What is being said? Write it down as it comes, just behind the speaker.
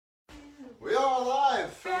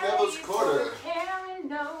quarter. For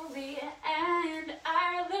Carinolia and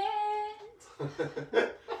Ireland.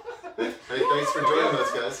 Hey, thanks for joining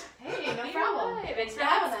us, guys. Hey, no problem. Right. Thanks for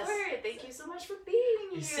having us. Thank you so much for being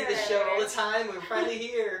here. You see the show all the time. We're finally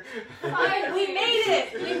here. Fine, we made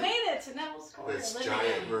it. We made it to Neville's Court. This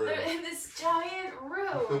giant room. They're in this giant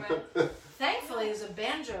room. Thankfully, there's a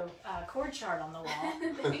banjo chord chart on the wall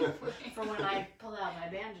for when I pull out my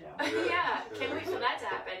banjo. Yeah, can't wait for that to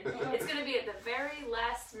happen. It's going to be at the very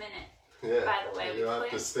last minute. Yeah. By the way, you we don't have play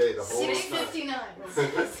to stay the whole time. 6:59.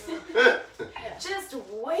 Just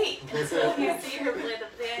wait until you see her play the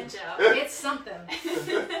banjo. It's something.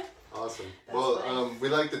 Awesome. That's Well, funny. we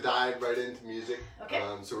like to dive right into music. Okay.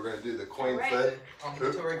 So we're going to do the coin Alright. flip.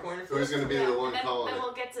 Obligatory corner. Who's going to be the one And then calling it?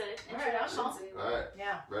 we'll get to introductions. All right.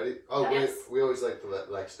 Yeah. Ready? Oh, Yes. we always like to let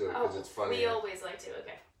Lex do it because it's funny. We always like to.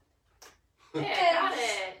 Okay. Yeah, got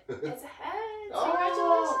it. It's a head. Oh.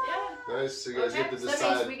 Congratulations. Yeah. Nice. So you guys Okay, get to so that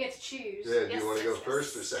decide. means we get to choose. Yeah, do Yes, you want to go yes,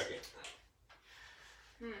 first or yes. second?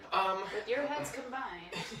 With your heads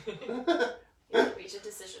combined, you can reach a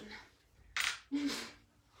decision.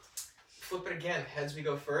 Flip it again. Heads, we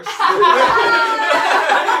go first. You guys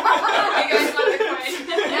want the coin?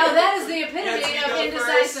 Now that is the epitome Yes, of we go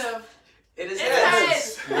indecisive. It is It's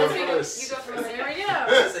heads. You go Let's go. first. You go first. There we go.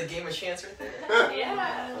 That's a game of chance right there.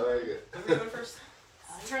 Yeah. I like it. Who's going first?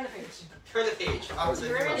 Turn the page. Turn the page. Opposite.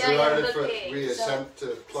 Turn it We Yeah, started the for- page. we So- attempt to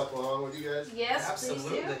pluck along with you guys. Yes, Absolutely.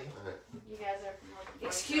 please do. All right. You guys are. Looking forward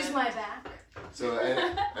Excuse to it. my back. So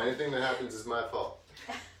anything that happens is my fault.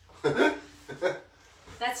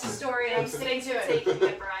 That's the story. I'm sticking to it. Taking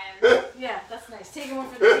it, Brian. Yeah, that's nice. Taking one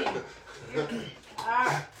for the team. All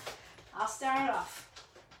right. I'll start it off.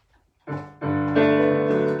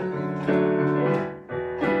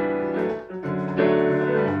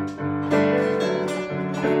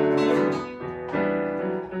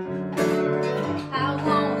 I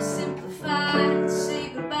want to simplify, say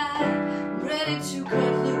goodbye. I'm ready to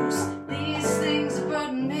cut loose. These things are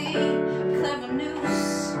burdening me. Clever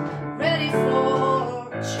noose, ready for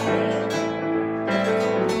a change.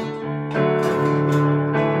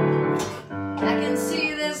 I can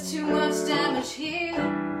see there's too much damage here.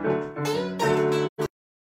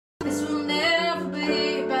 This will never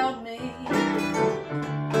be about me.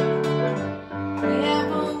 We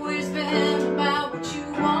have always been about what you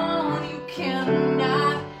want. You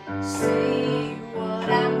cannot see what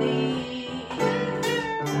I need.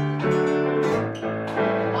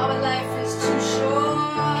 Our life is too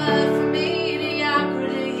short for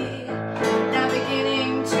mediocrity. Now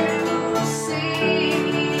beginning to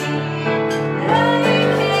see that I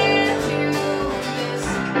can't do this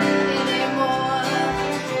anymore.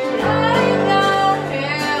 I don't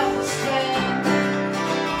have the strength.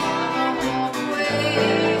 I'm gonna walk away.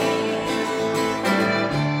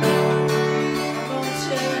 I'm gonna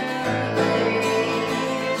turn the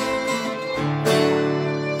page.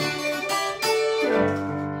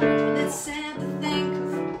 It's sad to think of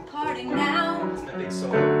parting now. That's my big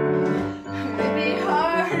soul. Maybe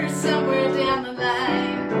harder somewhere down the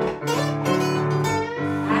line.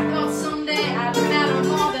 I thought someday I'd matter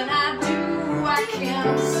more than I do. I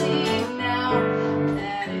can't see now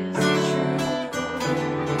that is true.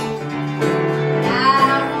 I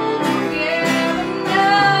won't give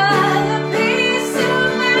another piece of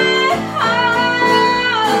my heart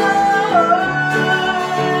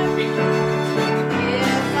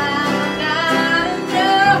if I'm not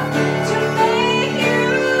enough to make you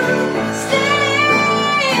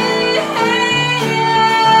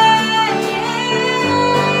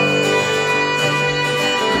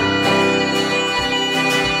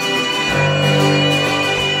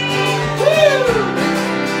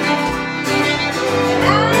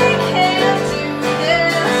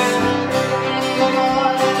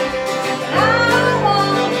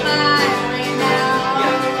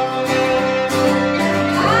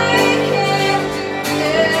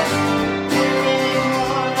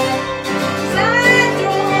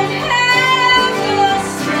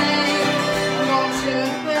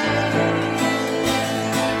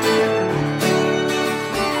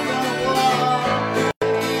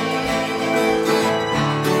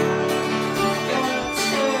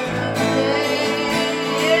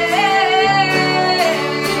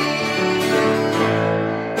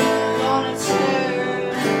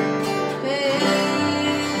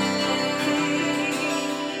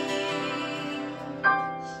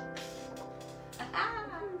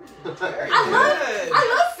Very I love, good. I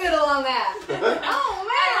love fiddle on that. Oh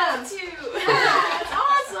man, Too. yeah, it's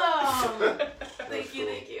awesome. Thank you.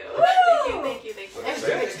 Woo! Thank you. That's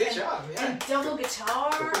Good, great. good job. Yeah. And double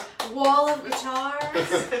guitar, wall of guitars.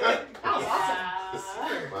 That was awesome.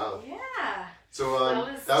 Yeah. Wow, Wow. Yeah. So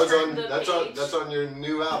Turn the Page. that's on your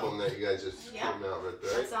new album that you guys just Yeah. came out with,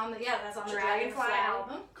 right? That's on the Dragonfly Dragonfly.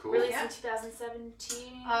 album. Cool. Released Yeah. in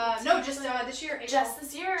 2017. No, just this year. April. Just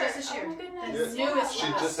this year. Just this year. Oh my goodness. The newest She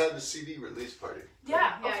one. just had the CD release party.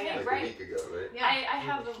 Yeah. Yeah, Okay. yeah. Like Right. a week ago, right? Yeah. I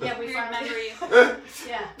have a Yeah, we weird finally- memory.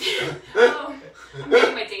 Yeah. Oh, I'm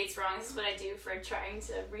getting my dates wrong. This is what I do for trying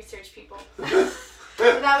to research people.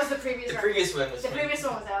 That was the previous The record. previous one was The previous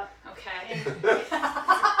one was out. Okay. And-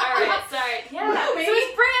 Alright, sorry. Yeah, No, so baby.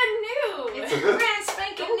 it's brand new. It's brand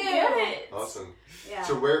spanking Go new. get it. Awesome. Yeah.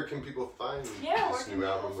 So where can people find Yeah, where this can new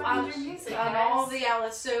people album? find release? your music? on guys? all the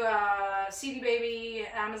outlets, so CD Baby,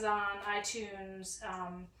 Amazon, iTunes,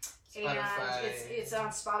 and Spotify. it's on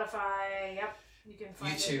Spotify. Yep, you can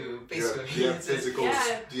find YouTube, Do you have, basically. do you have physical?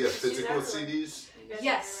 Yeah. Do you have She's physical everywhere. CDs? You guys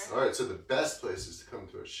Yes. are All right. So the best place is to come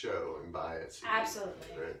to a show and buy a CD.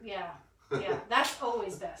 Absolutely, Right. yeah, yeah. That's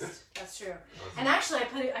always best. That's true. Awesome. And actually,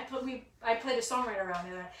 I played a songwriter around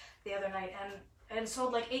the other night and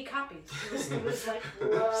sold like 8 copies. It was like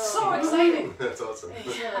Whoa. so exciting. That's awesome. It's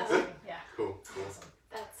really exciting. Yeah. Cool. Cool.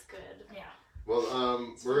 That's good. Yeah. Well,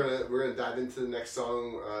 we're gonna dive into the next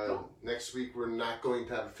song. Next week we're not going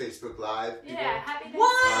to have a Facebook Live. people. Yeah, happy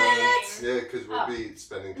What? Thanksgiving. Yeah, because we'll Oh. be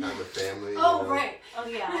spending time with family. Oh you know. right. Oh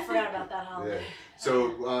yeah. I forgot about that holiday. Yeah. So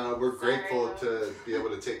we're Sorry. grateful to be able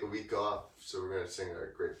to take a week off. So we're gonna sing our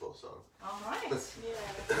grateful song. All right.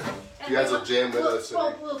 Yeah. You guys will jam with us.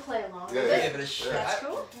 We'll play along Yeah, with yeah. it. Give it a shot. That's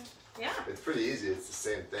cool. Yeah. It's pretty easy. It's the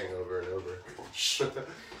same thing over and over.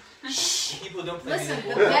 People don't play Listen,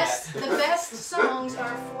 music the like best that. the best songs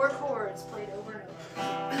are 4 chords played over and over.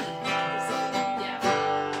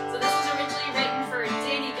 Yeah. So this was originally written for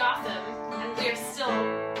Danny Gotham, and we are still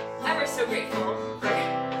ever so grateful for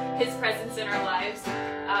his presence in our lives.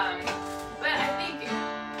 But I think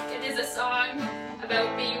it is a song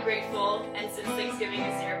about being grateful, and since Thanksgiving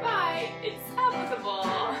is nearby, it's applicable.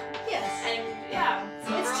 Yes. And yeah,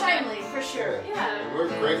 so It's we're all timely for sure. Yeah. And we're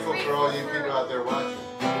grateful for all you people out there watching.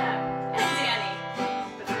 Yeah. And Danny.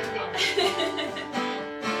 But then Danny.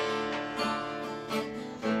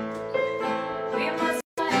 We must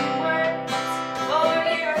find words for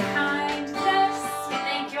your kindness. We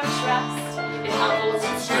thank your trust. It humbles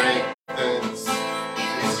and strengthens.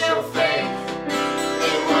 You show faith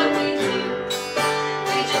in what we do.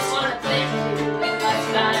 We just want to thank you with much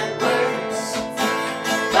kind words.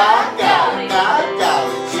 By golly,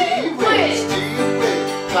 gee whiz,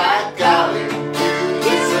 by golly, you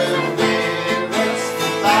deserve lyrics.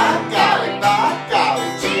 By golly,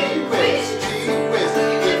 gee whiz,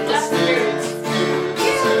 give the spirits. You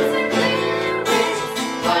deserve lyrics.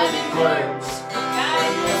 Finding words.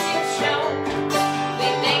 Kindness you show. We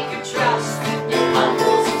thank your trust. It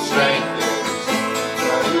humbles and strengthens.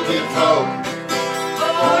 You give hope.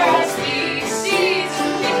 For our species,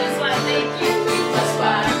 we just want to thank you with much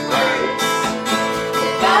kind words.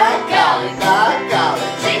 By golly,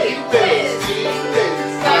 gee whiz,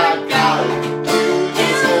 by golly, you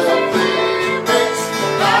deserve lyrics.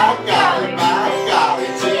 By golly,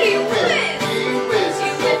 gee whiz,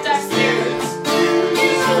 You lift our spirits. you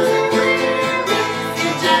deserve lyrics.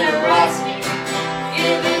 Your generosity,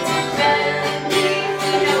 given to many,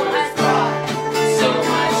 you know has brought so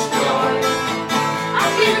much joy. I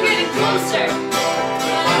feel we're getting closer.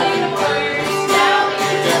 Finding words now,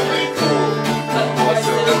 you're definitely cool, but more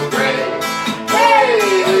so great. Hey,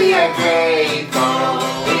 we are grateful,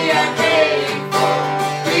 we are grateful,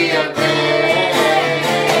 we are grateful,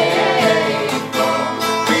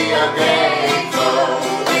 we are grateful,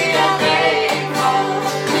 we are grateful,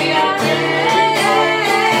 we are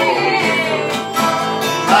grateful.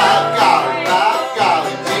 By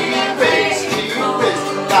golly, gee whiz,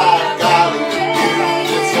 by golly, you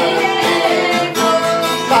deserve lyrics.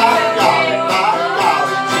 By golly,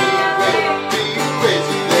 gee whiz,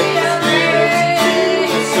 lift the spirits, you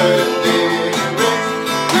deserve lyrics.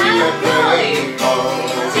 We are grateful,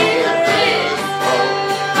 we are grateful,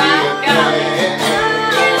 we are grateful,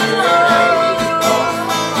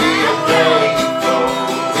 we are grateful,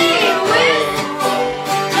 we are grateful, we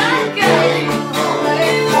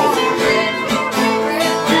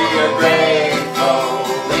are grateful,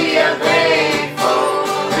 we are grateful, we are grateful,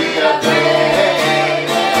 we are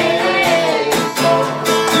grateful,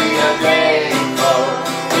 we are grateful,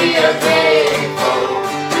 we are grateful,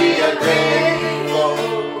 we are grateful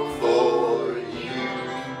for you.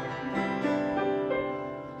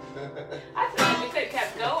 I feel like we could have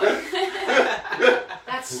kept going.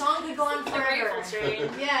 That song could go on The forever. grateful train.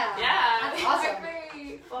 Yeah. Yeah. That's we awesome. are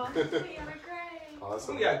grateful. We are great.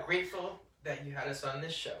 Awesome. We are grateful that you had us on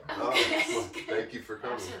this show. Oh, well, thank you for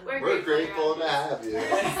coming. Absolutely. We're grateful to you're on have you.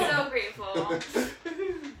 this. So grateful.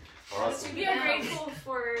 Awesome. We are grateful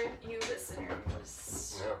for you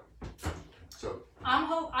listeners. Yeah. So,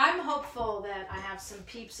 I'm hopeful that I have some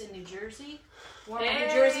peeps in New Jersey. Wearing a Hey.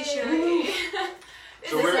 New Jersey shirt.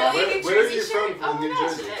 so Is where, that where, a New where are Jersey you shirt? from Oh in my New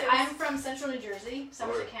gosh, Jersey? it is. I'm from Central New Jersey,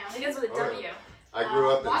 Somerset Alright. County. Begins with a Alright. W. I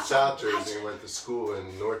grew up in Watson. South Jersey and went to school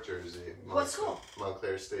in North Jersey. What school?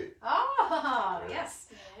 Montclair State. Oh, Yeah. yes.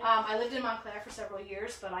 I lived in Montclair for several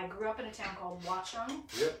years, but I grew up in a town called Watchung.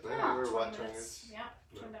 Yep, I know where 20 Watchung minutes. is. Yeah,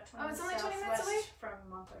 about 20 Oh, it's only 20 minutes southwest away? from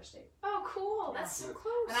Montclair State. Oh, cool. That's so Yeah.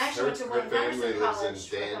 close. And I actually went to Her William family Patterson lives College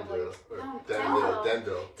for a in couple Danville. of Or Oh, Denville. Denville.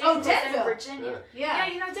 Denville. Oh, Danville's Denville. in Virginia. Yeah. Yeah,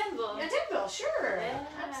 you know Denville. Yeah, Denville, sure. Yeah.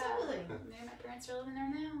 Absolutely. Maybe my parents are living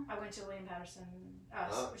there now. I went to William Patterson,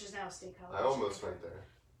 which is now a state college. I almost went there.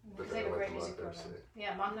 But Because they then have I a went great to music Montclair program. State.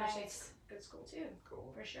 Yeah, Montclair Nice. State's a good school too,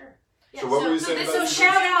 Cool. for sure. So what were you saying this about is So New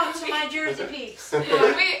shout Jersey? out to my Jersey peeps.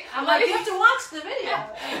 Wait, I'm like, you have to watch the video.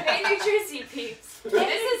 Hey, New Jersey peeps.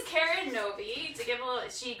 This is Karen Novi. To give a little,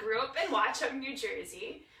 she grew up in Watchung, New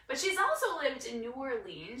Jersey, but she's also lived in New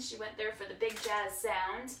Orleans. She went there for the big jazz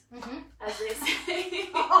sound, Mm-hmm. as they say.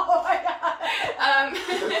 Oh my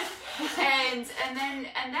god.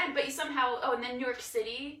 And then, but you somehow, and then New York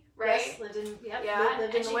City, right? Yes, lived in, yep, Yeah,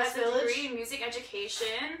 lived in and the she West has a Village. degree in music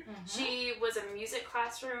education. Mhm. She was a music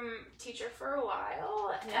classroom teacher for a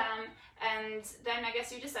while, Yeah. and then I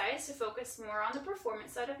guess you decided to focus more on the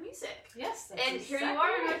performance side of music. Yes, that's And here you exactly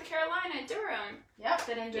are in right. North Carolina, Durham. Yep,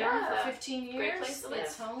 been in Durham Yeah. for 15 years. Great place to live.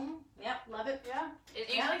 It's home. Yep, love it. Yeah, you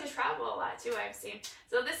Yeah. like to travel a lot too. I've seen.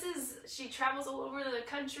 So she travels all over the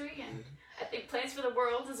country, and I think plans for the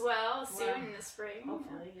world as well soon Wow. in the spring.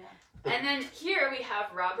 Hopefully, yeah. And then here we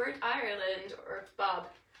have Robert Ireland or Bob.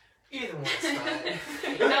 Either one's fine.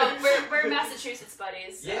 No, we're Massachusetts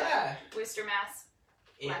buddies. Yeah. Worcester, Mass.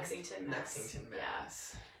 In Lexington, Mass. Lexington, Yeah.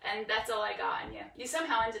 Mass. And that's all I got on you. You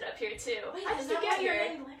somehow ended up here too. Wait, How is did you that get why you're here?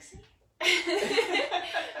 named Lexi?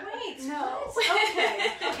 Wait, No. what?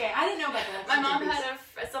 Okay, okay, I didn't know about the My Lexington mom piece.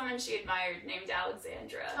 had someone she admired named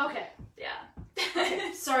Alexandra. Okay, Yeah.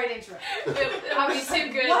 okay, sorry to interrupt. It I was was too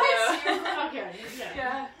like, good what? though. Okay, yeah.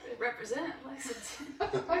 Yeah. Represent Lexington.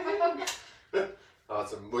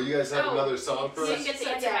 Awesome. Well, you guys have Oh, another song for You us? didn't get to So,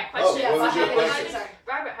 answer yeah. my question. Oh, what was So your how question? did- Sorry.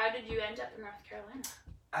 Robert, how did you end up in North Carolina?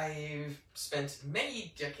 I've spent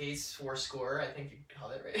many decades, fourscore, I think you could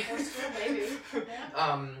call it, right? Fourscore, maybe.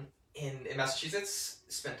 Yeah. In Massachusetts,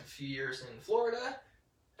 spent a few years in Florida,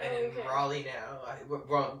 and in Okay. Raleigh now.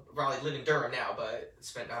 Raleigh, live in Durham now, but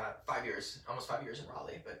spent 5 years, almost 5 years in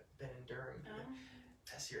Raleigh, but been in Durham the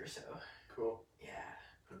past year or so. Cool. Yeah.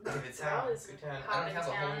 Good town. Raleigh's Good town. I poppin' don't have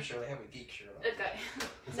a town. home shirt, I have a geek shirt on. Okay.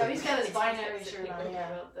 No, he's got his binary Those shirt people on, who yeah.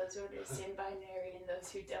 will- Those who understand binary and those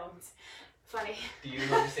who don't. Funny. Do you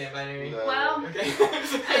understand binary? No. Well, Okay.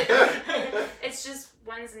 it's just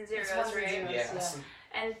ones and zeros, It's ones and right? zeros. Yeah. Yeah. so-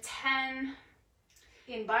 And 10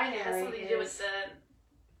 In has binary something to do with is...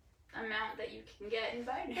 the amount that you can get in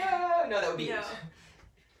binary. No, that would be No. it.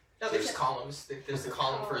 No, there's just columns. There's a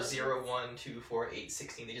column for Columns. 0, 1, 2, 4, 8,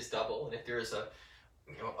 16. They just double. And if there's a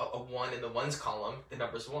 1 in the ones column, the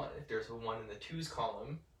number's 1. If there's a 1 in the twos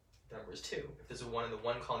column, the number is 2. If there's a 1 in the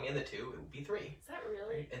one column and the 2, it would be 3. Is that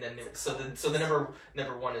really? Right? And then It's a so the number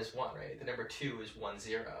 1 is 1, right? The number 2 is 1,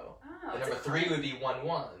 0. Oh, The it's number a 3 column. would be 1,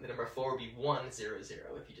 1. The number 4 would be 1, 0, 0.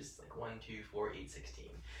 If you just like 1, 2, 4, 8, 16.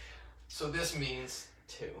 So this means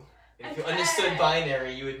 2. And if you Okay. understood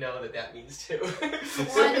binary, you would know that that means 2. So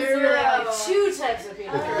One there are really zero. two types of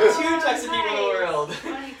people. There are 2 types of people in the nice. world.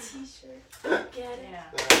 Funny t-shirt. Get it. Yeah.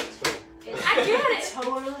 That's I get it.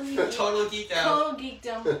 Totally. Total geeked out. Total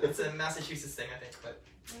geekdom. It's a Massachusetts thing, I think, but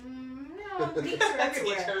No, geeks are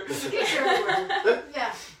everywhere. Geeks Geeks are everywhere.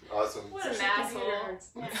 Yeah. Awesome. What an Especially asshole. computer nerds.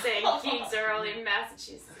 Yeah. Saying geeks are only in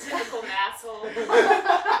Massachusetts. Typical asshole.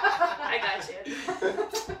 I got you.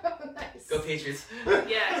 Nice. Go Patriots.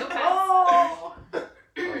 Yeah, go Pats. Oh.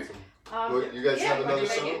 Awesome. Well, you guys yeah, have wanna another do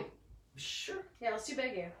Beg You? song? Sure. Yeah, let's do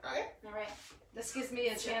Beg You. Okay. All right. This gives me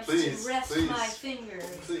a chance Please, to rest please. my fingers.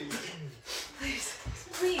 Please. Please.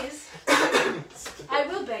 Please. I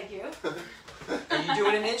will beg you. Are you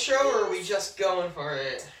doing an intro or are we just going for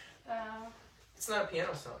it? Uh, It's not a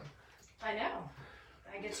piano song. I know.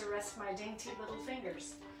 I get to rest my dainty little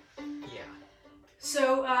fingers. Yeah.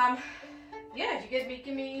 So, yeah, you give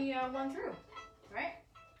me one through, right?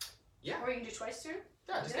 Yeah. Or you can do twice through.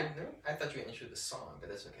 No, just Yeah. give no. I thought you introed the song, but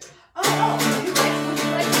that's okay. Oh, would you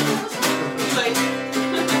like to do this one? Like,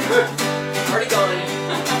 already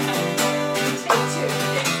gone. Take two.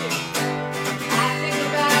 I think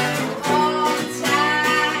about you all the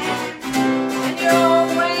time, and you're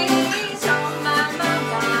always on my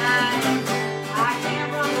mind. I can't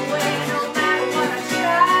run away no matter what I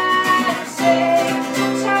try to say.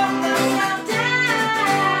 Tell myself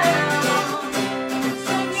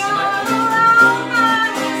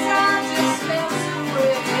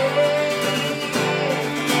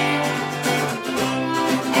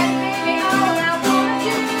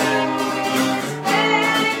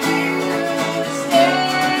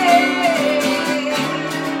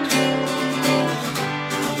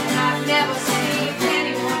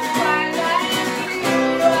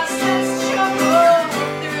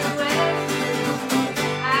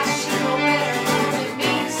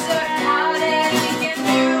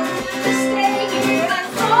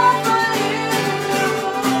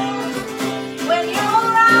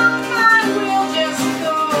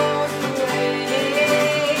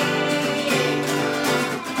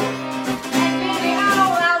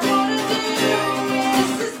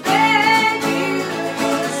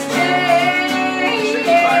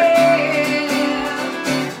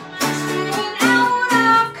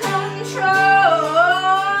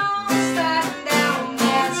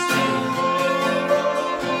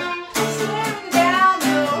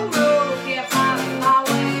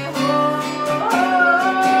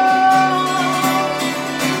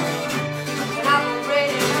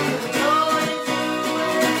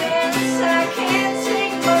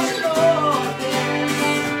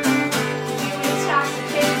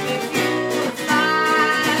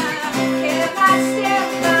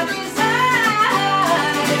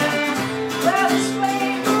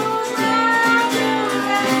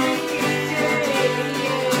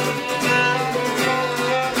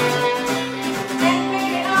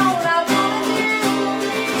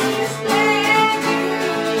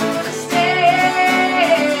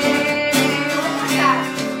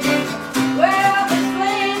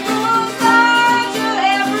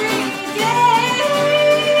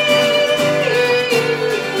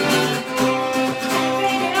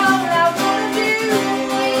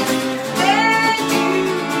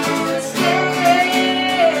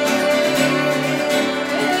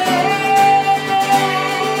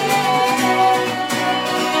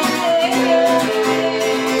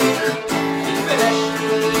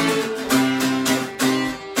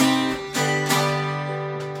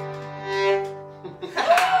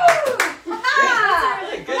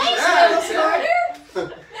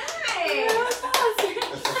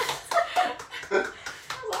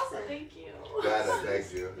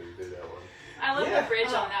bridge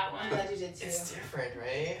on that I'm one. glad you did too. It's different,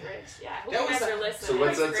 right? Bridge, yeah. I hope That you was guys a- are listening. So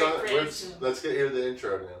what's that Great song? bridge. Let's get here the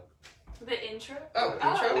intro now. The intro? Oh,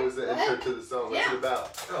 What intro. was the intro to the song? What's Yeah. it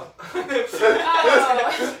about? Oh.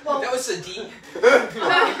 Oh. Well, That was a D.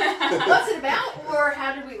 what's it about, or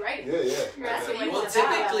how did we write it? Yeah. That's what you Well, It's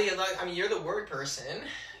about. typically, like, I mean, you're the word person.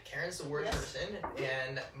 Karen's the word Yes. person,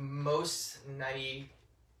 and most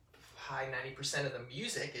high 90% of the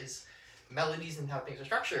music is melodies and how things are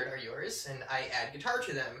structured are yours, and I add guitar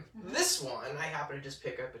to them. Mhm. This one, I happened to just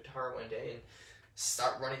pick up a guitar one day and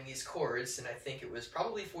start running these chords, and I think it was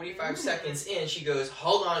probably 45 seconds in, she goes,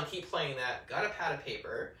 hold on, keep playing that, got a pad of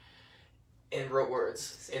paper, and wrote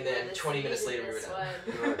words, So and you then were 20 minutes listening later we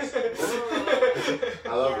to were this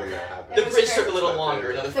done. I love when that It happens. The was bridge great. took a little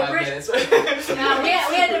longer, another The 5 bridge- minutes. No, we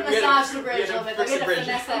had to massage the we bridge had a little bit. fix We had the to bridge.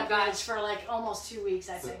 finesse that bridge for like almost 2 weeks,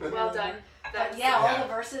 I think. Well done. But yeah, all Yeah. the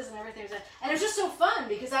verses and everything was, and it was just so fun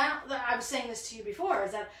because I was saying this to you before,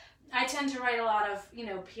 is that I tend to write a lot of,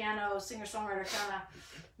 piano, singer-songwriter kind of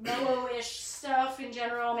mellow-ish stuff in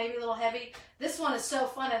general, maybe a little heavy. This one is so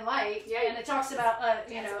fun and light, Yeah. and it talks about,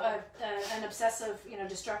 an obsessive,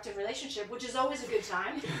 destructive relationship, which is always a good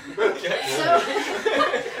time. Okay. So,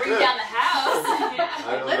 Bring down the house. Yeah.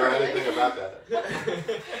 I don't know Literally. anything about that.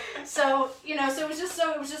 so it was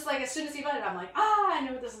just like, as soon as he played it, I'm like, I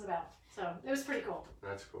know what this is about. So it was pretty cool.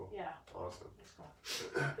 That's cool. Yeah. Awesome. It's cool.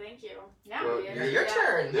 Thank you. Yeah. Well, Your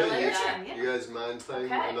turn. Yeah, I like Your that. turn, yeah. You guys mind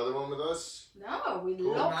playing Okay. another one with us? No, we'd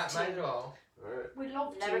Cool. love Not to. mine at all. All right. We'd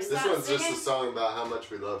love Never to. This Stop one's just a singing. song about how much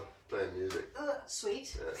we love playing music.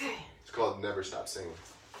 Sweet. Yeah. Okay. It's called Never Stop Singing.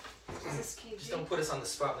 Is this key Just G? don't put us on the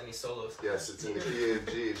spot with any solos. Yes, it's in the key of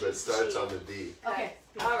G, but it starts on the D. Okay.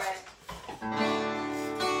 All right.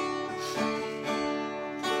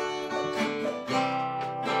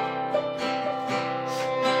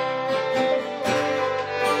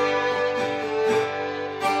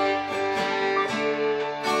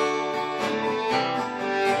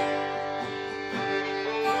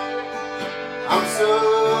 I'm so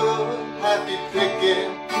happy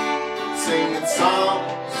picking, singing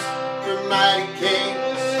songs from mighty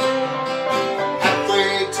kings.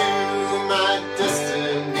 Halfway to my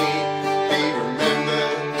destiny, be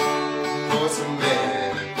remembered for so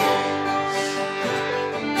many things.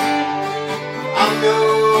 I'm no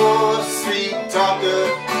sweet talker,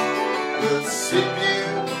 will sweep you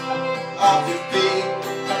off your feet.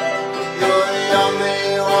 You're the only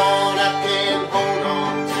one I can hold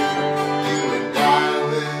on to. You and I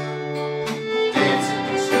will dance in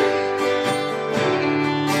the street.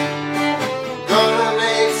 Gonna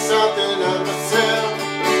make something of myself.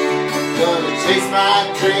 Gonna chase my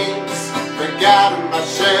dreams. Break out of my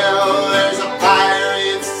shell. There's a fire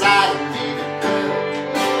inside of me to burn.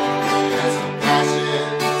 There's some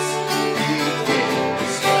passions deep in the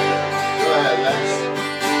soul. Go ahead, Lex.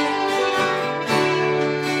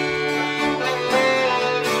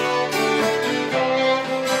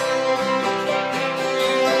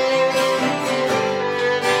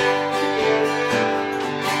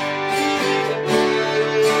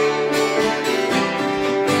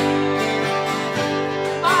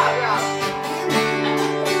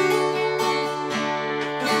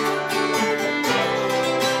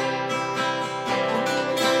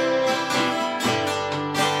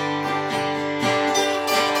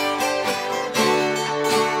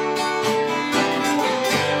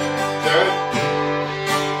 Third.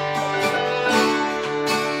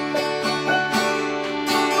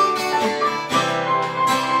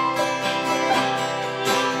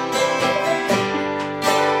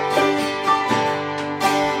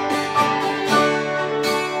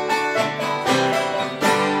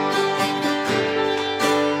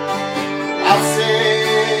 I'll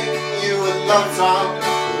sing you a love song,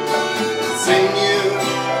 sing you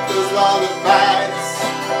those lullabies.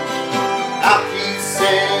 I'll keep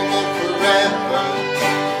singing forever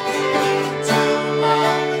till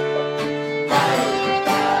my goodbye.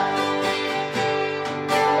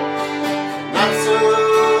 I'm so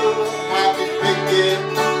happy picking,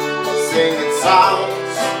 singing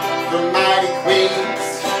songs from mighty queens.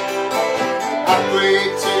 I pray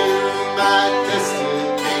to my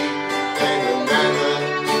destiny, they will never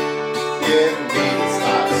give me to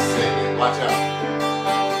stop singing. Watch out.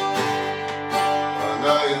 I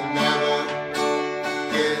know you'll never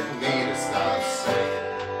get me to stop singing.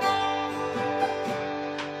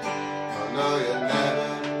 I know you'll never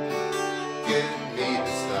get me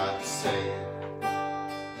to stop singing.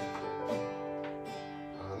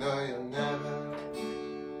 I know you'll never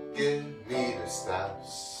get me to stop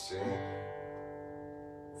singing.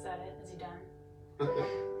 Is that it? Is he done?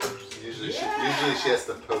 Usually, Yeah. Usually she has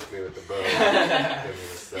to poke me with the bow. Give me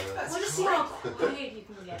the stuff. We'll just see how quiet you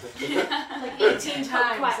can get. Like 18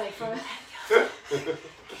 times. Like from.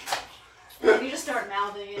 You just start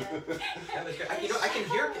mouthing it. Yeah, that's good. I can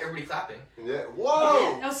hear everybody clapping. Yeah.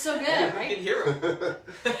 Whoa! That was so good, I right? can hear them.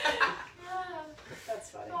 That's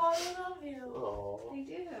funny. Oh, I love you. Aw. They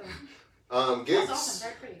do. Gigs. That's awesome.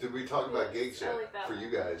 Very pretty. Did we talk about gigs I yet like that for one. you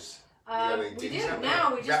guys? You got any We gigs do. coming Now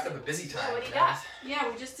up? we just Wrapped up a busy time. What do you got? yeah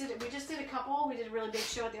we just did a couple. We did a really big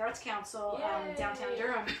show at the Arts Council Yay. downtown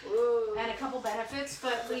Durham, Ooh. and a couple benefits.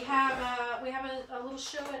 But we have a little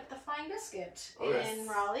show at the Flying Biscuit Okay. in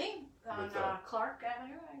Raleigh on What's that? Clark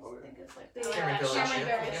Avenue. I Okay. think it's like the Cameron Village. Cameron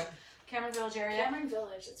yeah. Village. Cameron Village area. Cameron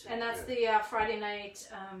Village. That's right. And that's the Friday night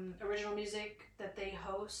original music that they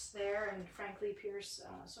host there, and Frank Lee Pierce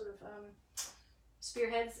sort of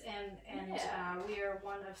spearheads, and Yeah. we are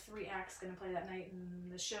one of 3 acts going to play that night,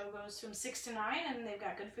 and the show goes from 6 to 9, and they've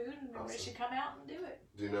got good food, and everybody Awesome. should come out and do it.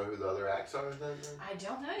 Do you know who the other acts are then? I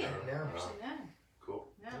don't know yet. No. Actually, no.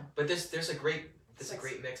 Cool. No. But there's a great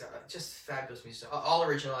mix. Just fabulous music. All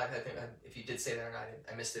original. I think if you did say that or not,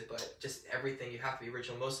 I missed it. But just everything, you have to be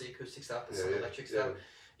original. Mostly acoustic stuff, and some electric stuff.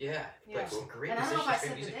 Yeah, Yeah. but some great And I don't know if I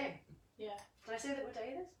musicians, great said the music. day. Yeah. Did I say that what day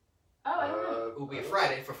it is? Oh, I don't know. It will be a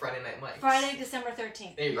Friday for Friday Night Mike. Friday, December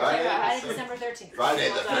 13th. There you go. Friday. Friday, December 13th. Friday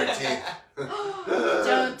the Well done. 13th.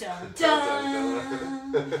 Dun, dun,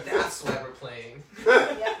 dun. That's why we're playing.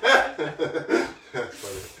 That's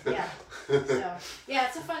funny. Yeah. So, yeah,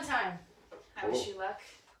 it's a fun time. I wish you luck.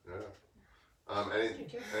 Yeah.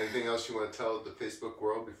 Anything else you want to tell the Facebook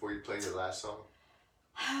world before you play your last song?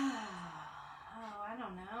 Oh, I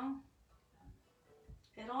don't know.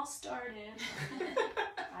 It all started.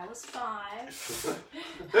 I was 5.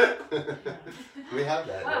 We have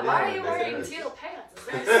that. Wow, Yeah, why are you that's wearing nice. teal pants? Is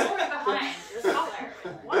there a story behind your color?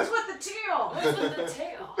 What's with the teal? What's with the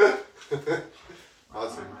tail?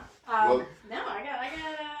 Awesome. No, I got.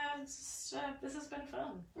 This has been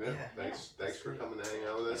fun. Yeah, Yeah. thanks for coming to hang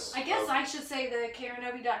out with us. I guess I should say the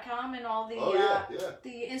KarenObi.com and all the Oh yeah.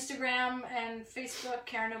 the Instagram and Facebook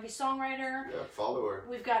Karen Obi Songwriter. Yeah, follow her.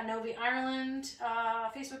 We've got Novi Ireland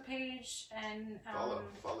Facebook page, and follow,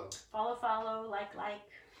 like,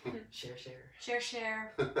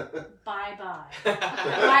 share. Bye.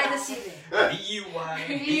 Bye this evening. B-U-Y.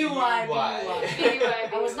 B-U-Y.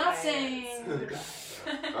 I was not saying.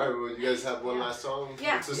 Alright, well, you guys have one last song?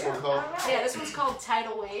 Yeah. What's this one called? Yeah, this one's called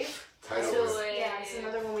Tidal Wave. Tidal Tidal Wave. Wave. Yeah, it's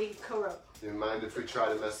another one we co-wrote. Do you mind if we try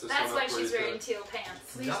to mess this That's one why up? for she's you, wearing Taylor? teal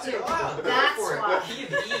pants. Please Not do. at all. Go That's for it. why. Key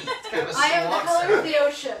of E. It's kind of a I am the swan color of sound. the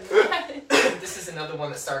ocean. This is another one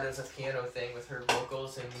that started as a piano thing with her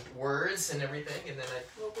vocals and words and everything, and then I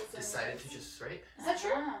decided to just write. Is that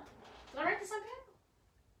true? Ah. Did I write this on piano?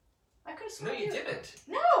 I could have No, sworn you didn't.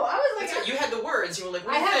 No, I was That's like, right. You had the words. You were like,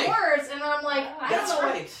 what I do you had think? words, and then I'm like, I don't That's know. What,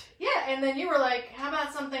 right. yeah, and then you were like, how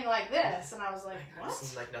about something like this? And I was like, This what?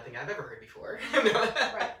 is like nothing I've ever heard before.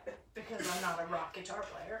 Right, because I'm not a rock guitar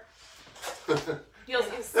player, You'll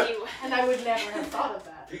see. and I would never have thought of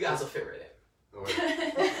that. You guys will fit right in. Oh, wait.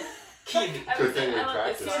 Key of E. Good thing we I love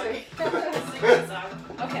this practiced. song. Sing this song.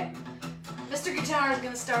 Okay, Mr. Guitar is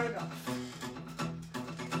gonna start it off.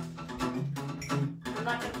 I'm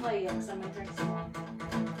not gonna play yet because I'm gonna drink some more. I'll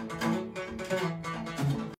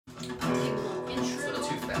take a little It's a intro. little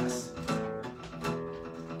too fast.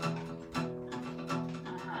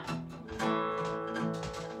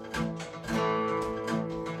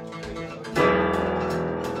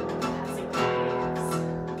 Passing waves.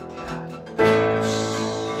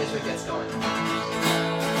 Here's where it gets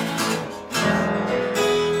going.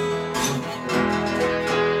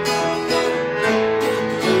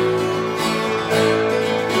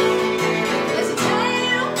 This is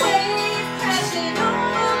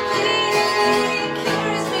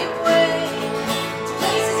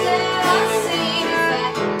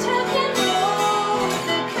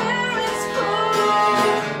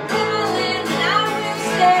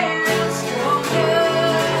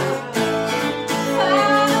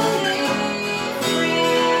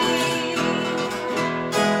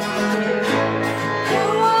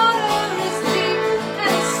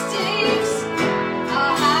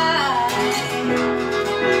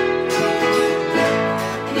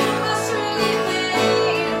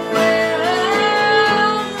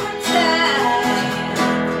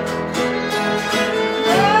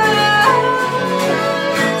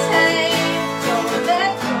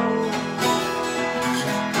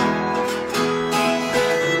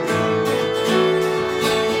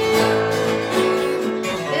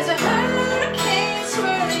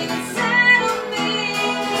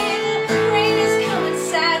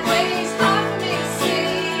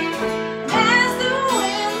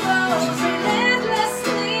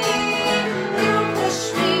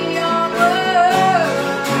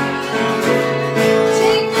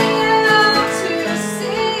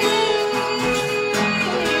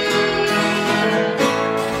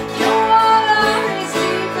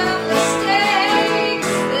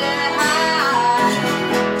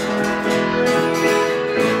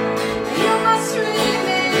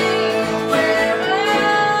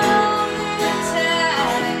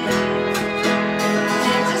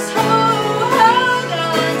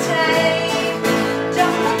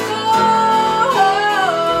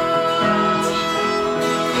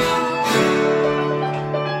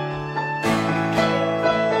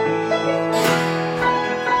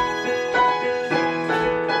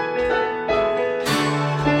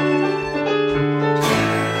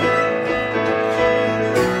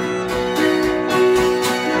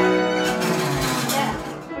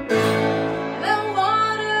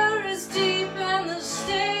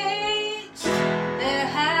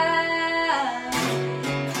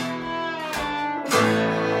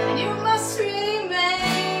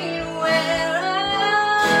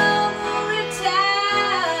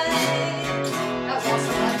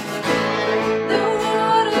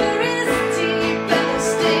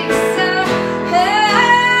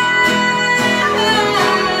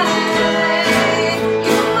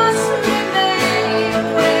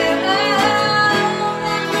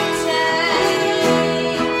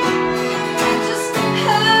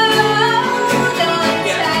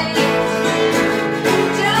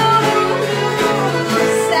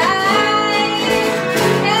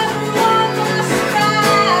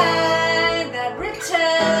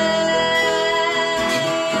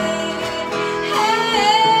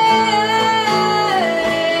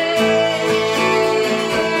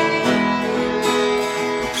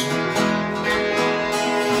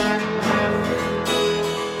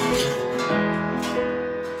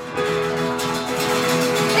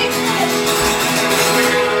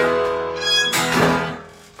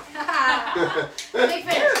Big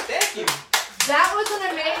finish. Thank you. That was an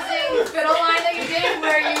amazing fiddle line that you did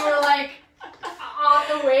where you were like on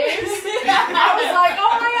the waves. I was like,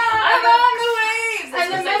 oh my god, I'm on the waves. And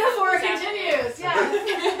the metaphor continues.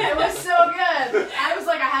 Yeah. It was so good. I was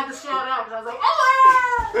like, I had to shout out because I was like,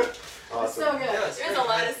 oh my god. It was so good. Yeah, it's There's great. a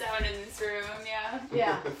lot of sound in this room, yeah.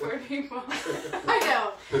 Yeah. For people. I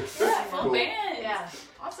know. Yeah. Full Cool. band. Yeah.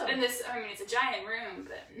 Awesome. And this, I mean, it's a giant room,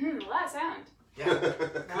 but a lot of sound. Yeah.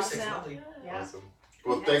 Acoustic's sound. lovely. Yeah. Awesome.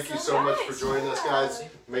 Well, thank you so much for joining us, guys.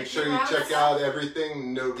 Make sure you check out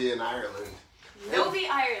everything Novi in Ireland. Novi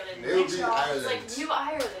Ireland. Novi It's Ireland. like New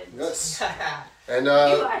Ireland. Yes. And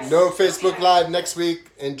Ireland. no Facebook Okay. Live next week.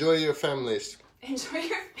 Enjoy your families. Enjoy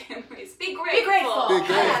your families. Be Be grateful. grateful. Be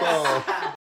grateful.